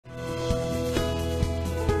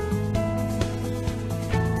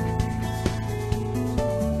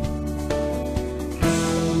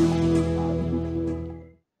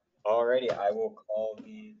I will call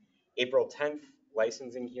the April 10th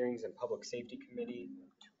Licensing Hearings and Public Safety Committee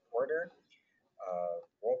to order.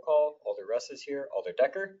 Roll call. Alder Russ is here. Alder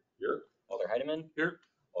Decker. Here. Alder Heidemann. Here.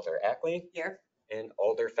 Alder Ackley. Here. And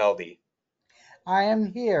Alder Feldy. I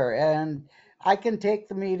am here, and I can take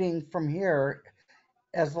the meeting from here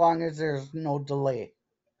as long as there's no delay.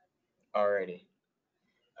 Alrighty.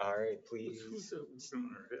 All right, please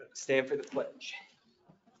stand for the pledge.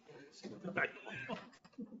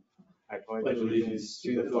 I pledge allegiance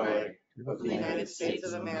to the flag of the United States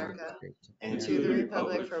of America and to the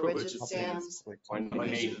republic for which it stands, one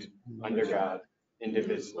nation, under God,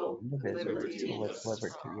 indivisible, with liberty and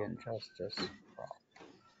liberty and justice.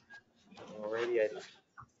 Alrighty,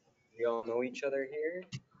 we all know each other here.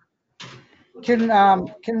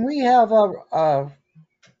 Can we have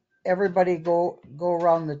everybody go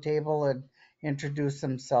around the table and introduce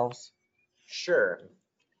themselves? Sure.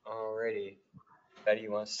 Alrighty. Betty,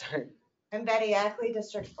 you want to start? I'm Betty Ackley,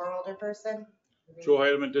 District 4 Alderperson. Joe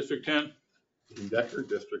Heidemann, District 10. Decker,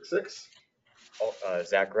 District 6.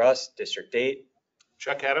 Zach Russ, District 8.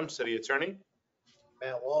 Chuck Adams, City Attorney.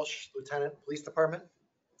 Matt Walsh, Lieutenant, Police Department.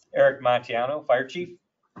 Eric Montiano, Fire Chief.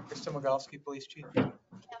 Krista Mogalski, Police Chief. Kathy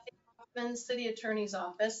Hoffman, City Attorney's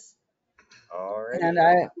Office. Alrighty. And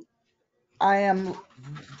I am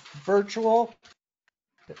virtual.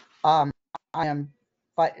 I am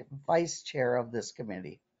vice chair of this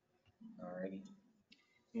committee. Alrighty.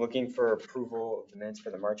 Looking for approval of the minutes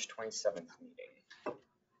for the March 27th meeting.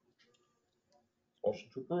 Motion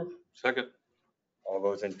to approve. Second. All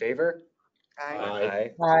those in favor?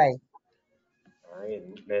 Aye. Aye. All right,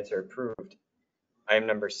 minutes are approved. Item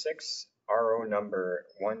number 6, RO number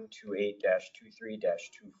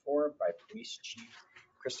 128-23-24 by Police Chief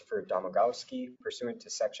Christopher Domogowski pursuant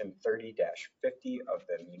to section 30-50 of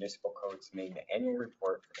the Municipal Code, submitting the annual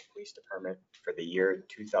report for the Police Department for the year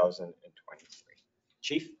 2023.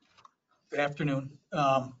 Chief? Good afternoon.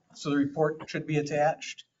 So the report should be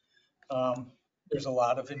attached. There's a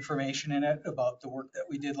lot of information in it about the work that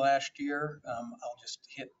we did last year. I'll just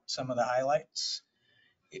hit some of the highlights.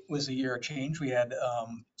 It was a year of change. We had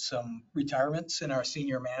some retirements in our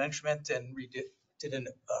senior management and did a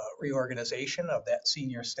reorganization of that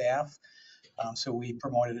senior staff. So we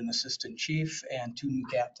promoted an assistant chief and 2 new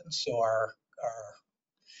captains. So our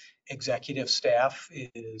executive staff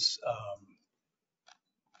is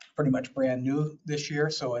pretty much brand new this year.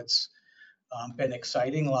 So it's been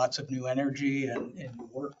exciting, lots of new energy and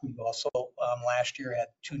work. We've also last year had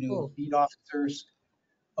 2 new beat officers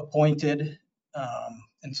appointed.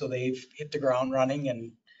 And so they've hit the ground running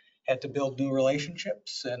and had to build new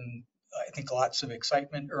relationships, and I think lots of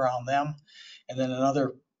excitement around them. And then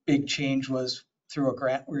another big change was through a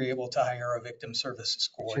grant, we were able to hire a victim services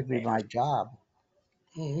coordinator. Should be my job.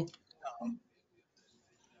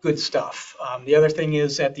 Good stuff. The other thing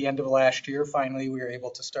is at the end of last year, finally, we were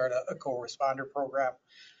able to start a co-responder program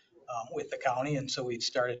with the county. And so we've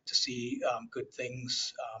started to see good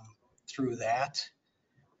things through that.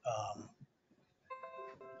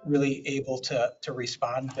 Really able to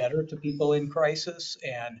respond better to people in crisis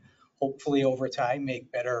and hopefully over time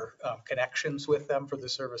make better connections with them for the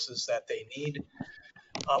services that they need.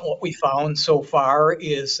 What we found so far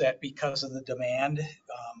is that because of the demand,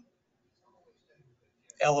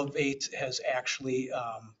 Elevate has actually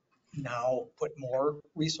now put more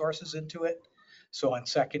resources into it. So on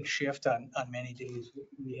second shift on many days,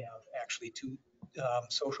 we have actually 2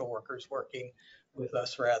 social workers working with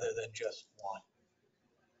us rather than just 1.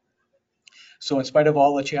 So in spite of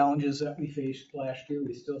all the challenges that we faced last year,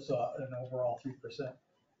 we still saw an overall 3%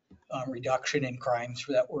 reduction in crimes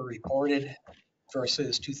that were reported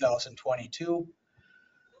versus 2022.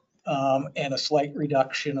 And a slight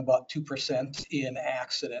reduction, about 2% in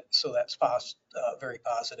accidents. So that's very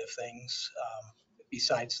positive things.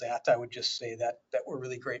 Besides that, I would just say that we're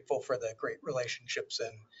really grateful for the great relationships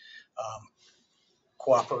and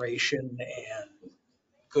cooperation and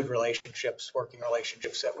good relationships, working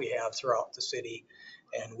relationships that we have throughout the city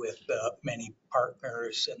and with many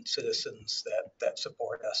partners and citizens that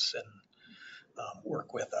support us and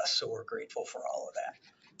work with us. So we're grateful for all of that.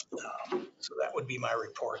 So that would be my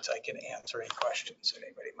report. I can answer any questions that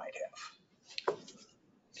anybody might have.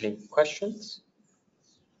 Any questions?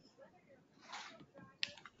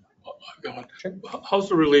 Sure. How's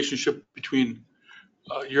the relationship between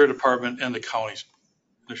your department and the counties,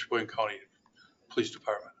 the Sheboygan County Police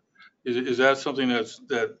Department? Is that something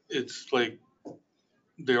that it's like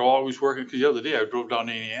they're always working? Because the other day I drove down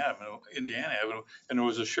Indiana Avenue and there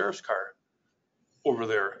was a sheriff's car over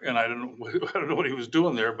there, and I don't know what he was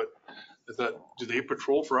doing there, but I thought, do they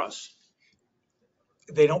patrol for us?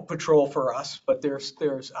 They don't patrol for us, but there's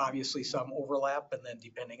obviously some overlap, and then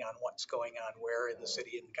depending on what's going on where in the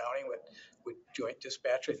city and county with joint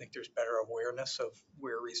dispatch, I think there's better awareness of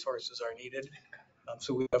where resources are needed.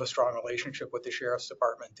 So we have a strong relationship with the sheriff's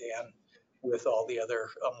department and with all the other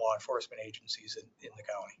law enforcement agencies in the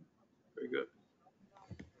county. Very good.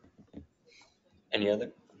 Any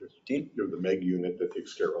other? Dean? You're the MEG unit that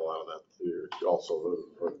takes care of a lot of that. You're also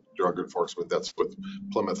the drug enforcement. That's with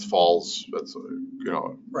Plymouth Falls. That's,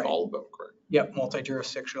 Right. all of them, correct? Yep,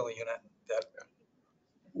 multi-jurisdictional unit that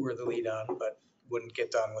we're the lead on, but wouldn't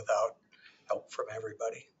get done without help from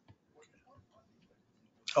everybody.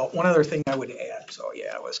 Oh, one other thing I would add, so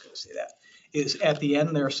yeah, I was gonna say that, is at the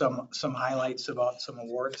end, there are some highlights about some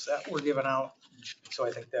awards that were given out. So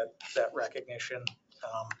I think that recognition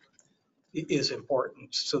is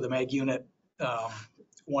important. So the MEG unit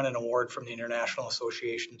won an award from the International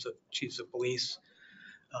Associations of Chiefs of Police.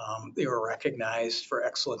 They were recognized for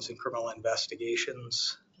excellence in criminal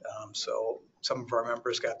investigations. So some of our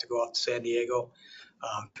members got to go out to San Diego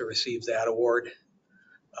to receive that award.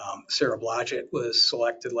 Sarah Blodgett was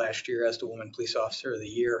selected last year as the Woman Police Officer of the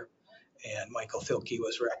Year, and Michael Filke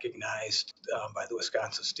was recognized by the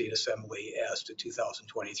Wisconsin State Assembly as the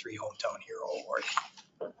 2023 Hometown Hero Award.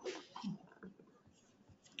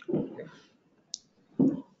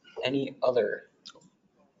 Any other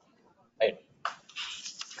items?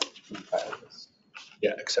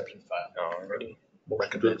 Yeah, exception file. Alrighty.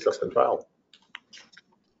 Motion to accept and file.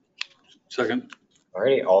 Second.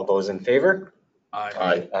 Alrighty, all those in favor?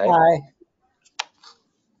 Aye. Aye.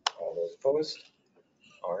 All those opposed?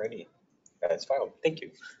 Alrighty, that's filed. Thank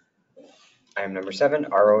you. Item number 7,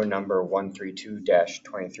 RO number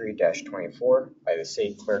 132-23-24 by the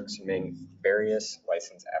state clerk submitting various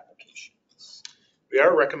license applications. We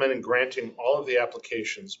are recommending granting all of the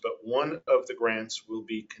applications, but one of the grants will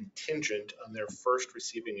be contingent on their first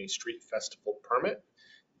receiving a street festival permit,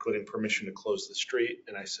 including permission to close the street,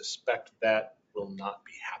 and I suspect that will not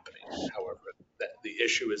be happening. However, the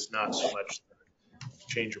issue is not so much the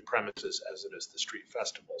change of premises as it is the street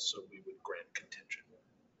festival, so we would grant contingent.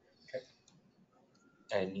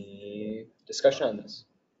 Any discussion on this?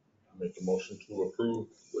 Make a motion to approve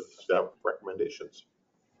with staff recommendations.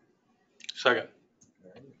 Second.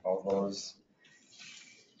 All those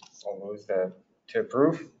to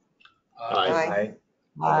approve? Aye.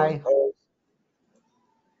 Aye. All opposed?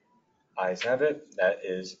 Ayes have it. That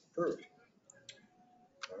is approved.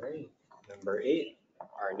 All right. Number 8,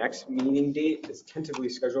 our next meeting date is tentatively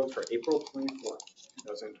scheduled for April 24th,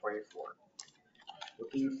 2024.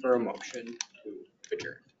 Looking for a motion to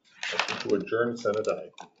adjourn. Motion to adjourn, Senate aye.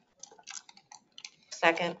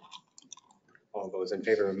 Second. All those in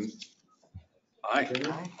favor of Aye.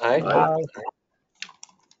 adjournment? Aye. Aye.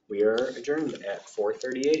 We are adjourned at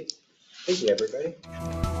 4:38. Thank you, everybody.